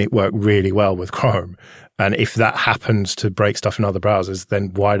and making it work really well with Chrome. And if that happens to break stuff in other browsers,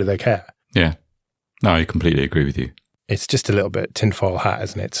 then why do they care? Yeah. No, I completely agree with you. It's just a little bit tinfoil hat,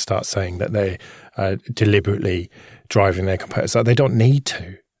 isn't it, to start saying that they are deliberately driving their competitors. They don't need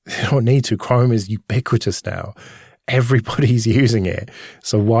to. They don't need to. Chrome is ubiquitous now. Everybody's using it.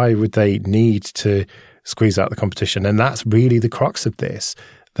 So why would they need to squeeze out the competition? And that's really the crux of this,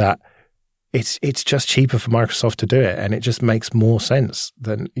 that it's just cheaper for Microsoft to do it, and it just makes more sense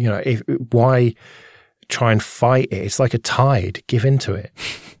than, why try and fight it? It's like a tide. Give into it.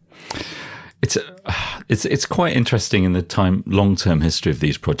 It's quite interesting in the long-term history of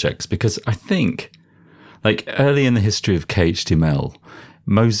these projects, because I think, like early in the history of KHTML,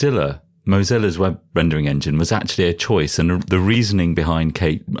 Mozilla's web rendering engine was actually a choice, and the reasoning behind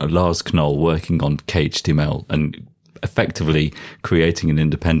Lars Knoll working on KHTML and effectively creating an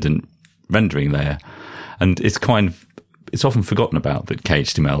independent rendering layer, and it's often forgotten about that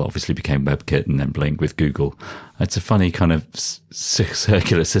KHTML obviously became WebKit and then Blink with Google. It's a funny kind of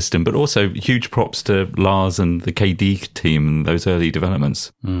circular system, but also huge props to Lars and the KD team and those early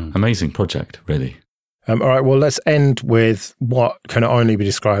developments. Amazing project, really. All right, well, let's end with what can only be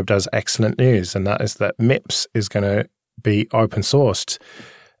described as excellent news, and that is that MIPS is going to be open sourced,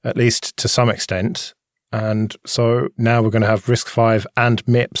 at least to some extent. And so now we're going to have RISC-V and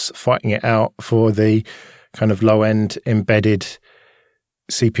MIPS fighting it out for the kind of low-end embedded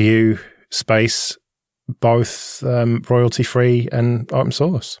CPU space, both royalty-free and open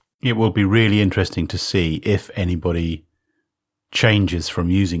source. It will be really interesting to see if anybody changes from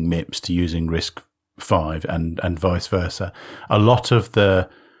using MIPS to using RISC-V and vice versa. A lot of the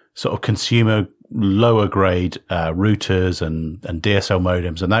sort of consumer lower-grade routers and DSL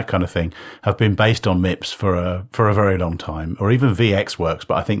modems and that kind of thing have been based on MIPS for a very long time, or even VX works,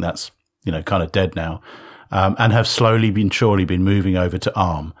 but I think that's kind of dead now. and have surely been moving over to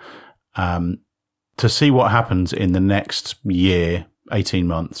ARM. To see what happens in the next year, 18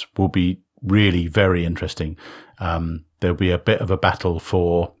 months, will be really very interesting. There'll be a bit of a battle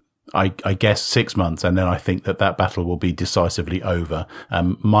for, I guess, 6 months, and then I think that battle will be decisively over.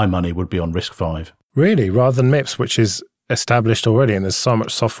 My money would be on RISC-V. Really? Rather than MIPS, which is established already and there's so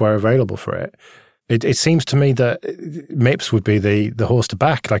much software available for it. It seems to me that MIPS would be the horse to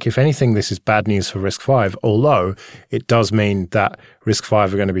back. Like, if anything, this is bad news for RISC-V, although it does mean that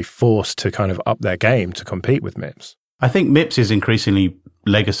RISC-V are going to be forced to kind of up their game to compete with MIPS. I think MIPS is increasingly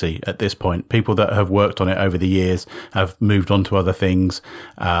legacy at this point. People that have worked on it over the years have moved on to other things,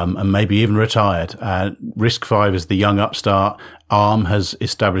 and maybe even retired. RISC-V is the young upstart. ARM has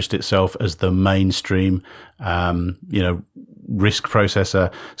established itself as the mainstream, RISC processor.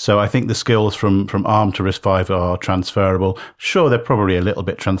 So I think the skills from ARM to RISC-V are transferable. Sure, they're probably a little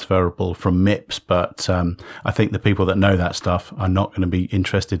bit transferable from MIPS, but I think the people that know that stuff are not going to be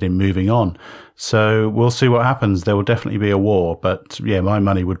interested in moving on. So we'll see what happens. There will definitely be a war, but yeah, my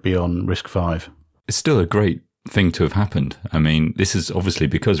money would be on RISC-V. It's still a great thing to have happened. I mean, this is obviously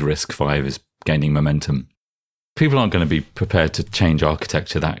because RISC-V is gaining momentum. People aren't going to be prepared to change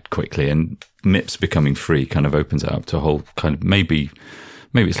architecture that quickly, and MIPS becoming free kind of opens it up to a whole kind of, maybe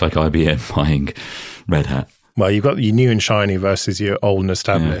it's like IBM buying Red Hat. Well, you've got your new and shiny versus your old and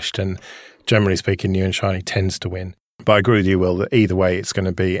established, and generally speaking, new and shiny tends to win. But I agree with you, Will, that either way, it's going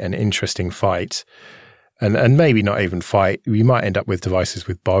to be an interesting fight, and maybe not even fight. You might end up with devices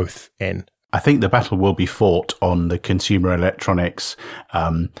with both in. I think the battle will be fought on the consumer electronics,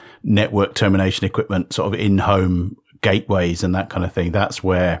 network termination equipment, sort of in-home gateways and that kind of thing. That's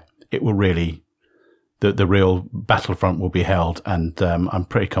where it will really, the real battlefront will be held. And I'm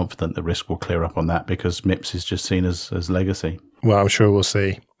pretty confident the RISC will clear up on that because MIPS is just seen as legacy. Well, I'm sure we'll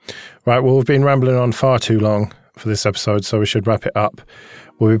see. Right, well, we've been rambling on far too long for this episode, so we should wrap it up.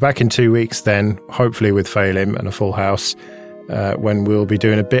 We'll be back in 2 weeks then, hopefully with Phelim and a full house. When we'll be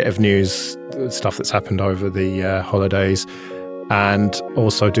doing a bit of news, stuff that's happened over the holidays, and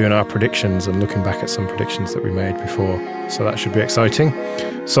also doing our predictions and looking back at some predictions that we made before. So that should be exciting.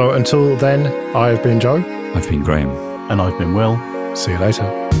 So until then, I've been Joe. I've been Graham. And I've been Will. See you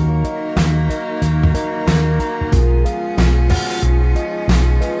later.